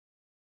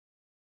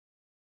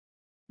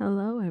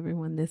Hello,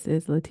 everyone. This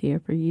is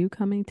Latia for you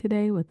coming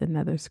today with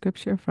another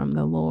scripture from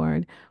the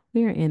Lord.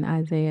 We are in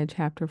Isaiah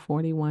chapter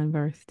 41,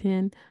 verse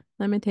 10,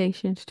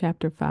 Lamentations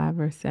chapter 5,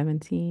 verse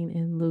 17,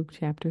 and Luke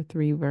chapter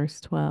 3, verse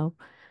 12.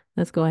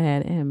 Let's go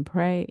ahead and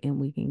pray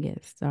and we can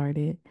get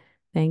started.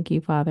 Thank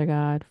you, Father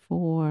God,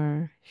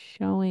 for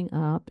showing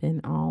up and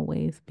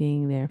always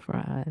being there for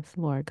us,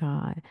 Lord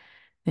God.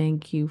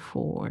 Thank you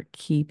for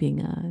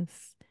keeping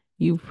us.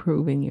 You've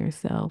proven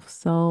yourself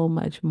so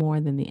much more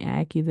than the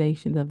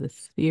accusations of the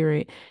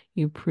spirit.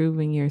 You've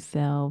proven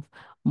yourself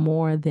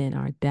more than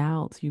our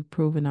doubts. You've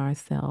proven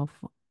ourselves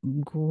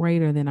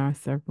greater than our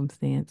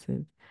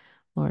circumstances.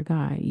 Lord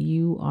God,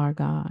 you are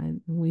God.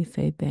 We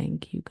say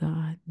thank you,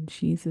 God. In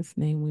Jesus'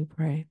 name we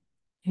pray.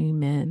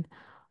 Amen.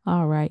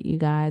 All right, you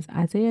guys.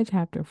 Isaiah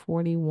chapter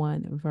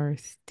 41,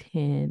 verse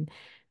 10.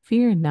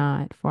 Fear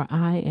not, for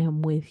I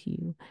am with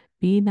you.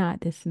 Be not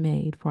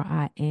dismayed, for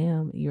I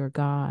am your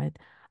God.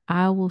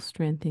 I will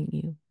strengthen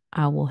you.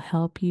 I will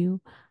help you.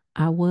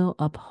 I will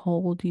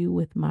uphold you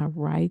with my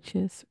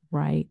righteous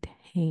right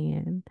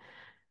hand.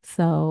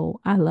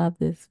 So I love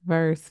this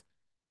verse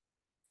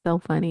so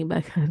funny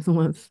because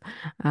once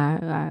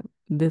I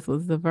this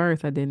was the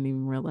verse, I didn't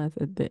even realize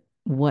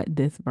what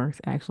this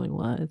verse actually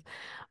was.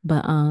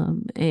 But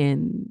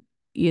and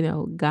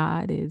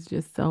God is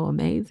just so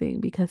amazing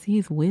because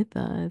he's with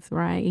us,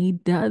 right? He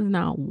does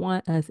not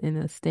want us in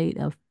a state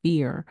of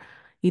fear.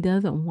 He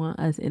doesn't want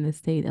us in a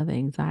state of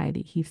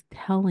anxiety. He's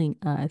telling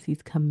us,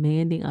 he's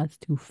commanding us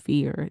to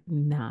fear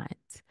not,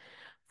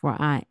 for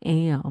I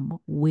am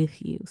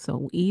with you.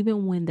 So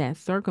even when that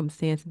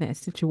circumstance, that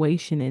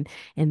situation,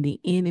 and the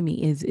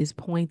enemy is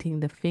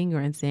pointing the finger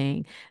and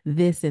saying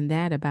this and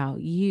that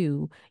about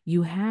you,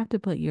 you have to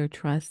put your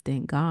trust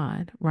in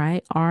God,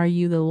 right? Are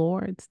you the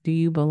Lord's? Do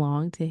you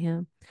belong to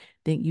him?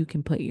 Then you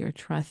can put your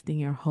trust and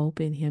your hope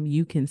in him.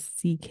 You can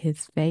seek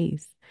his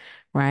face,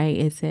 right?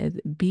 It says,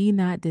 "Be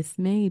not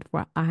dismayed,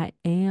 for I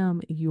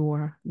am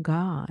your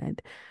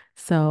God."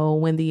 So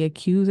when the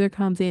accuser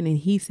comes in and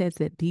he says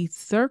that these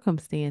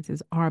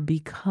circumstances are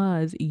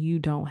because you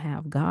don't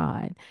have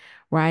God,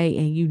 right?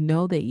 And you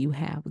know that you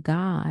have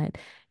God,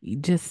 you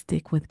just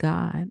stick with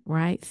God,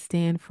 right?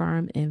 Stand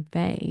firm in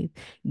faith.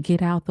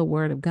 Get out the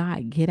word of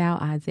God. Get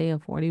out Isaiah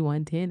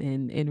 41:10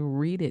 and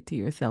read it to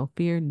yourself.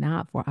 Fear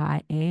not, for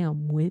I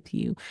am with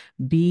you.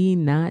 Be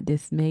not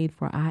dismayed,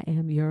 for I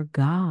am your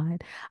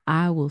God.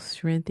 I will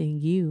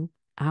strengthen you.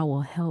 I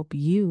will help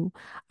you.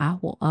 I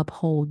will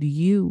uphold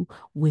you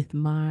with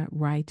my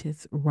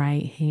righteous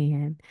right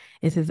hand.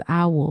 It says,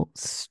 I will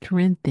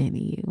strengthen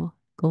you.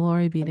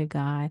 Glory be to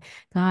God.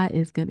 God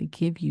is going to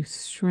give you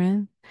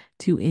strength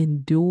to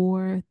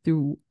endure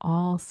through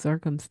all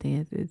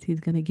circumstances.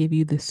 He's going to give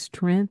you the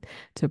strength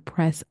to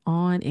press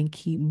on and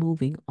keep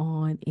moving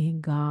on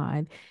in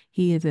God.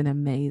 He is an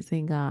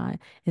amazing God.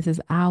 It says,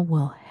 I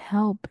will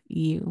help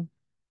you.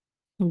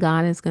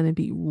 God is going to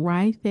be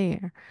right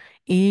there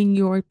in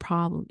your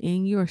problem,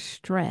 in your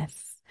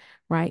stress,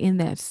 right? In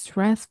that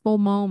stressful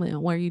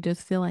moment where you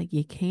just feel like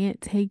you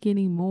can't take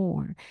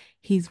anymore.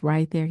 He's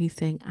right there. He's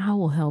saying, I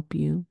will help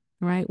you,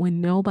 right? When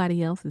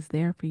nobody else is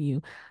there for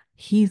you,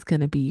 he's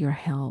going to be your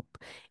help.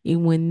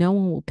 And when no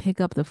one will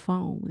pick up the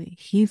phone,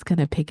 he's going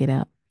to pick it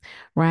up,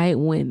 right?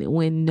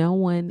 When no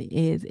one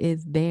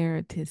is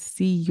there to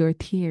see your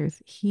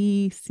tears,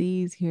 he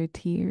sees your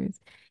tears.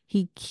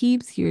 He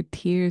keeps your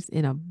tears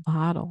in a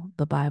bottle,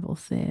 the Bible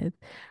says,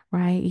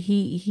 right?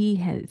 He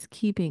has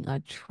keeping a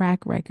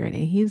track record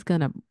and he's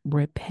gonna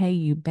repay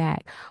you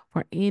back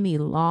for any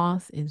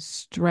loss and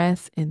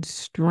stress and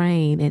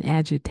strain and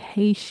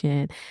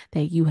agitation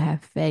that you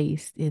have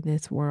faced in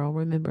this world.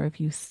 Remember,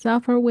 if you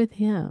suffer with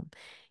him,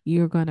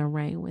 you're gonna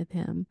reign with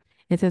him.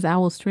 It says, I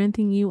will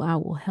strengthen you, I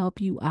will help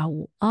you, I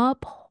will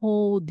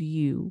uphold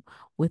you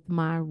with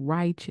my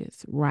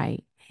righteous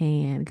right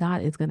hand.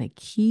 God is going to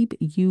keep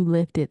you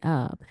lifted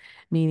up,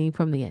 meaning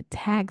from the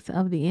attacks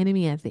of the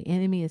enemy, as the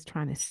enemy is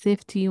trying to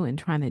sift you and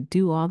trying to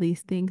do all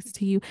these things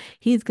to you.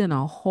 He's going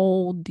to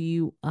hold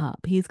you up.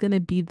 He's going to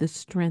be the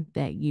strength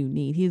that you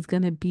need. He's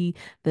going to be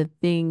the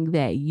thing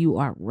that you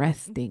are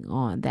resting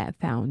on, that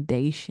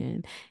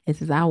foundation. It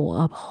says, I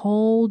will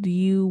uphold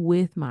you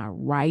with my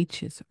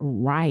righteous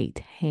right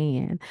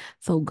hand.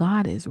 So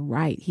God is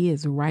right. He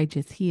is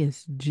righteous. He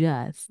is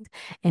just.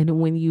 And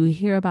when you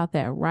hear about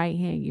that right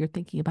hand, you're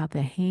thinking about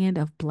the hand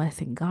of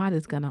blessing. God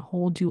is going to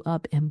hold you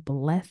up in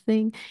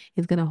blessing.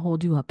 He's going to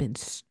hold you up in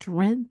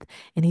strength,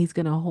 and he's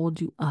going to hold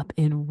you up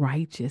in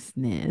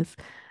righteousness.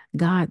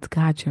 God's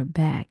got your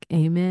back.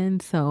 Amen.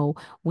 So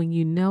when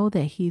you know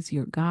that he's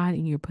your God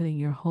and you're putting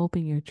your hope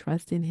and your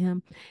trust in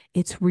him,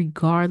 it's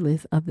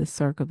regardless of the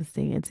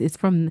circumstance. It's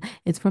from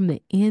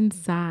the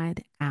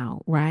inside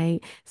out,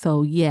 right?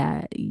 So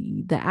yeah,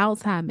 the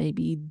outside may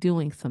be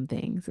doing some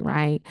things,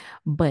 right?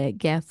 But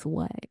guess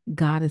what?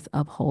 God is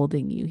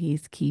upholding you.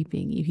 He's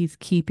keeping you. He's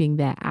keeping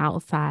that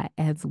outside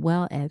as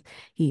well as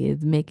he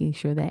is making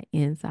sure that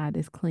inside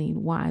is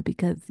clean. Why?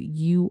 Because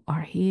you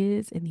are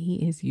his and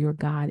he is your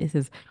God. It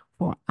says,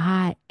 for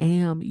I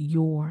am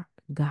your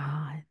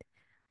God.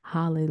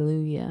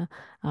 Hallelujah.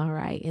 All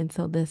right. And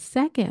so the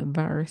second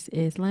verse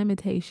is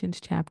Lamentations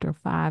chapter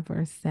 5,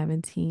 verse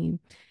 17.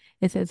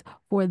 It says,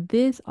 "For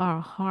this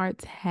our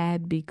hearts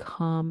had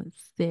become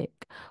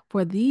sick.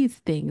 For these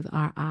things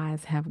our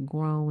eyes have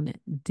grown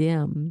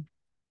dim."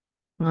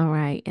 All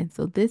right. And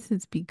so this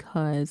is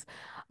because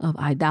of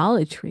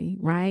idolatry,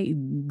 right?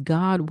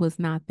 God was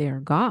not their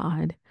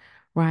God,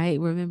 right?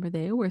 Remember,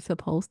 they were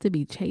supposed to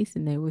be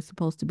chastened. They were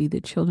supposed to be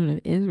the children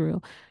of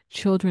Israel,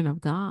 children of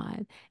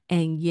God.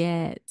 And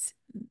yet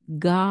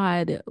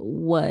God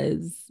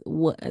was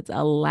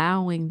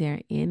allowing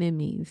their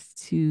enemies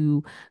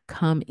to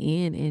come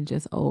in and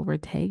just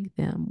overtake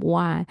them.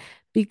 Why?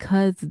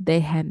 Because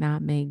they had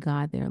not made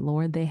God their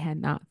Lord. They had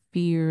not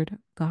feared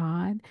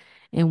God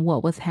and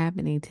what was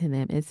happening to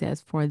them. It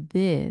says, "For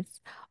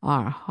this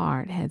our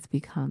heart has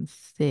become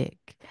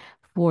sick.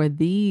 For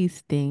these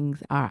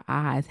things our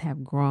eyes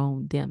have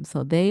grown dim."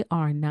 So they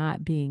are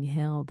not being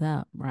held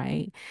up,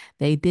 right?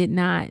 They did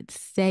not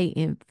stay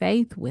in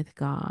faith with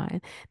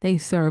God. They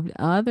served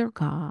other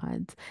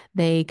gods.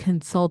 They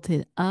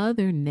consulted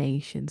other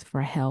nations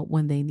for help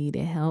when they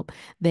needed help.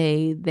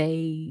 They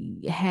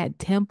had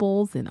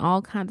temples and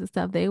all kinds of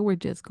stuff. They were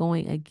just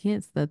going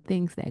against the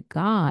things that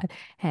God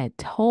had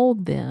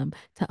told them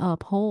to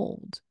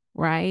uphold,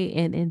 right?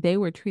 And they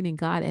were treating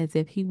God as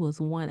if he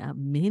was one of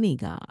many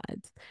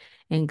gods.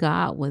 And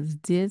God was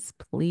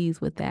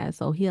displeased with that.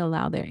 So he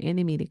allowed their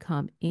enemy to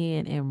come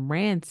in and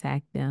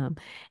ransack them.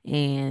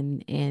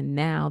 And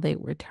now they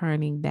were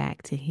turning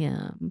back to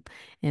him.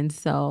 And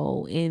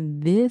so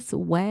in this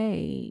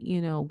way,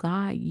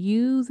 God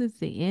uses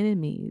the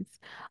enemies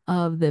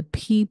of the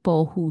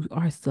people who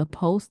are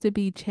supposed to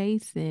be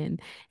chastened,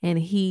 and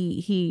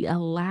he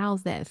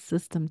allows that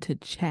system to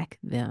check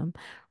them,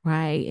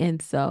 right?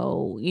 And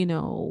so,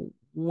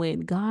 when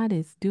God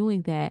is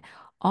doing that,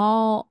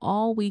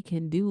 all we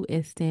can do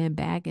is stand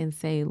back and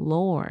say,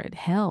 "Lord,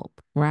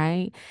 help,"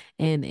 right?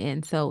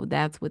 And so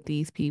that's what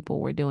these people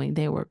were doing.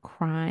 They were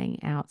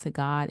crying out to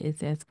God. It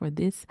says, "For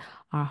this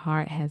our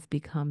heart has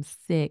become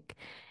sick.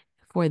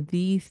 For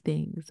these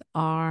things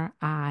our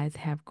eyes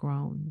have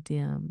grown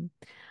dim."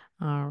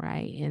 All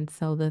right. And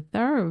so the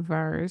third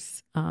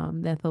verse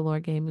that the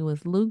Lord gave me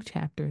was Luke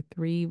chapter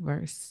 3,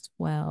 verse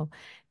 12.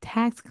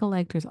 "Tax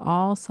collectors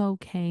also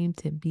came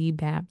to be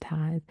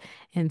baptized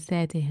and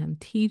said to him,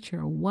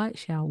 'Teacher, what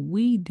shall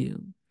we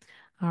do?'"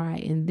 All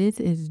right, and this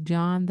is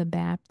John the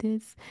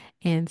Baptist.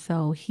 And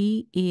so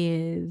he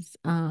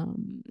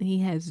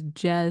has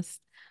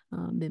just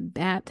been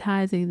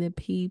baptizing the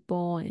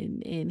people,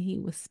 and he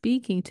was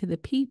speaking to the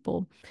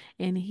people.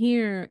 And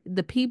here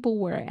the people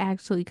were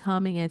actually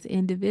coming as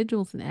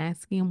individuals and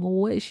asking him, "Well,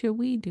 what should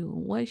we do?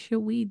 What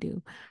should we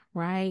do?"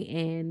 Right?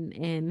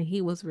 And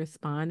he was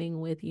responding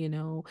with,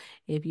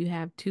 "If you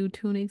have two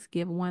tunics,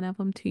 give one of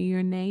them to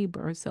your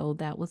neighbor." So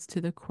that was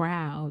to the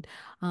crowd,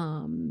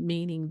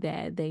 meaning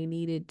that they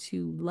needed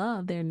to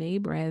love their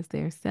neighbor as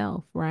their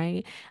self,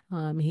 right?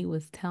 He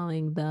was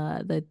telling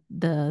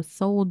the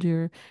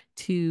soldier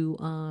to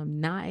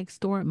not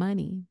extort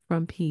money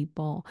from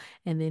people,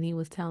 and then he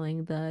was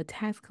telling the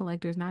tax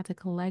collectors not to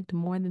collect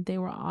more than they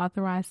were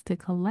authorized to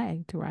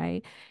collect,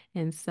 right?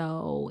 And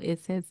so it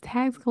says,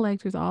 "Tax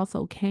collectors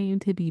also came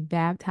to be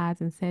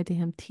baptized and said to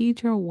him,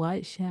 'Teacher,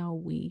 what shall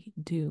we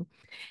do?'"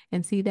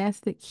 And see, that's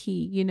the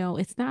key.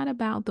 It's not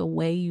about the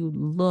way you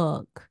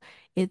look.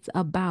 It's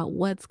about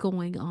what's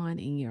going on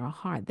in your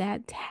heart. Those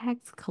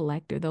tax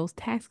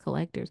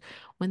collectors,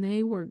 when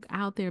they were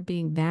out there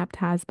being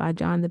baptized by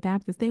John the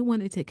Baptist, they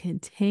wanted to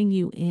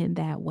continue in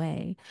that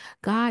way.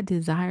 God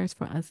desires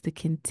for us to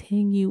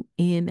continue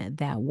in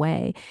that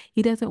way.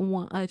 He doesn't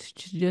want us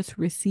to just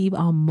receive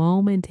a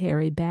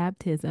momentary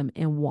baptism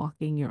and walk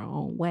in your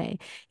own way.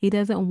 He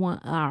doesn't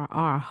want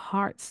our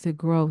hearts to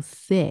grow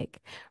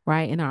sick,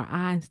 right? And our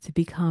eyes to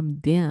become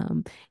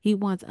dim. He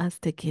wants us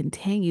to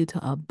continue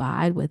to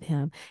abide with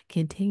him,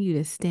 continue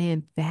to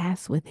stand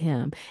fast with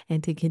him,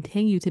 and to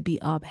continue to be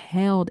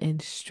upheld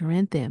and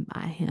strengthened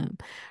by him,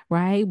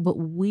 right? But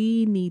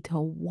we need to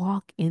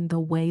walk in the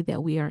way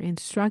that we are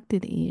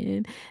instructed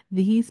in.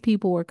 These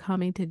people were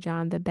coming to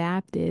John the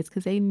Baptist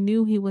because they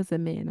knew he was a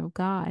man of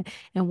God.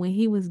 And when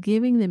he was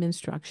giving them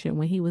instruction,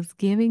 when he was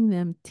giving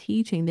them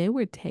teaching, they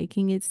were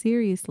taking it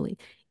seriously,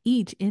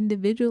 each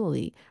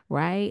individually,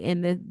 right?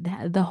 And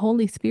the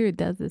Holy Spirit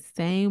does the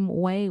same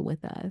way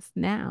with us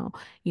now,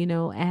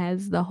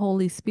 as the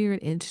Holy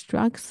Spirit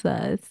instructs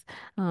us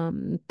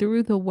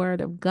through the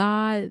Word of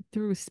God,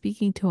 through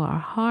speaking to our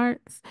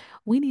hearts.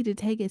 We need to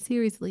take it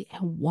seriously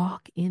and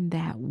walk in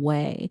that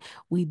way.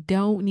 We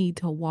don't need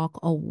to walk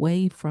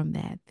away from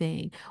that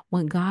thing.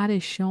 When God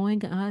is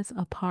showing us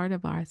a part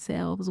of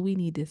ourselves, we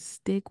need to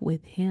stick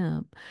with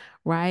Him,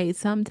 right?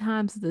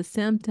 Sometimes the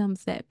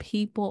symptoms that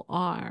people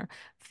are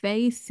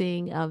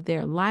facing of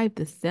their life,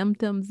 the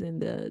symptoms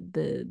and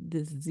the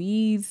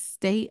disease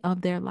state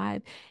of their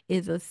life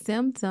is a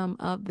symptom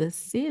of the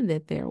sin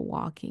that they're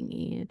walking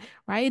in,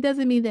 right? It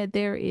doesn't mean that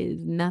there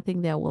is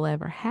nothing that will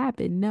ever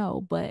happen.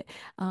 No, but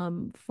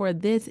for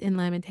this in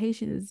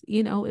Lamentations,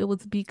 it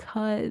was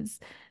because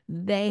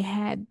They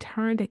had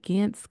turned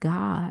against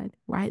God,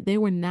 right? They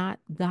were not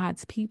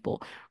God's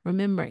people.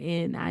 Remember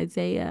in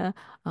Isaiah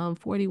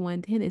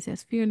 41:10, it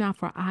says, "Fear not,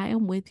 for I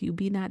am with you.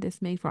 Be not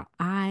dismayed, for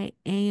I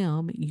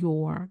am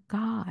your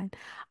God.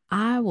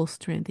 I will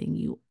strengthen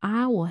you.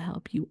 I will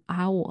help you.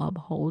 I will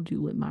uphold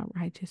you with my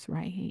righteous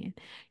right hand."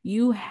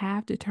 You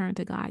have to turn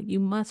to God. You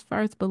must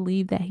first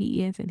believe that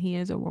He is, and He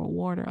is a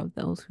rewarder of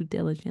those who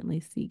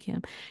diligently seek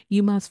Him.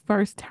 You must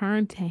first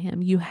turn to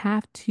Him. You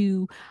have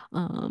to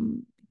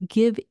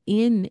give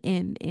in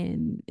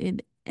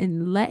and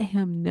let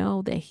Him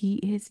know that He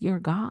is your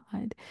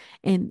God,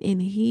 and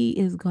He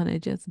is going to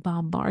just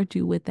bombard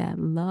you with that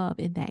love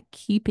and that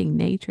keeping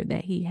nature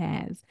that He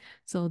has,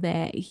 so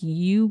that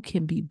you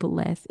can be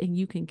blessed and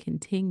you can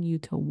continue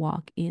to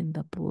walk in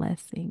the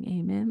blessing.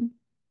 Amen.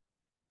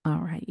 All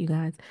right, you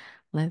guys,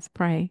 let's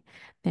pray.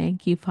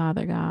 Thank you,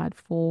 Father God,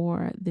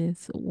 for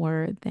this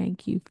word.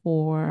 Thank you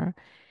for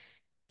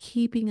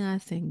keeping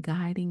us and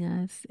guiding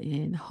us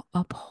and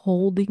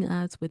upholding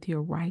us with your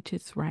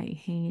righteous right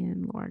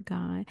hand, Lord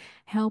God.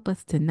 Help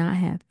us to not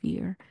have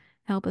fear.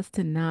 Help us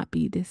to not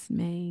be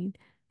dismayed.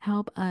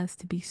 Help us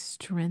to be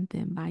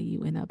strengthened by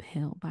you and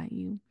upheld by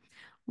you.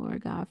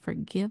 Lord God,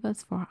 forgive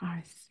us for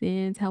our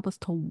sins. Help us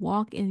to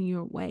walk in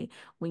your way.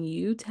 When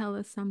you tell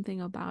us something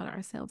about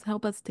ourselves,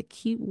 help us to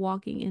keep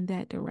walking in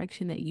that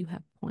direction that you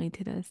have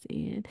pointed us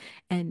in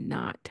and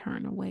not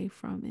turn away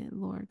from it,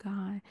 Lord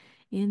God.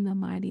 In the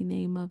mighty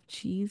name of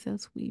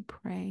Jesus, we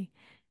pray.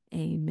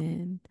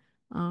 Amen.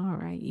 All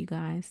right, you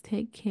guys,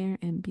 take care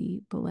and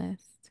be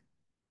blessed.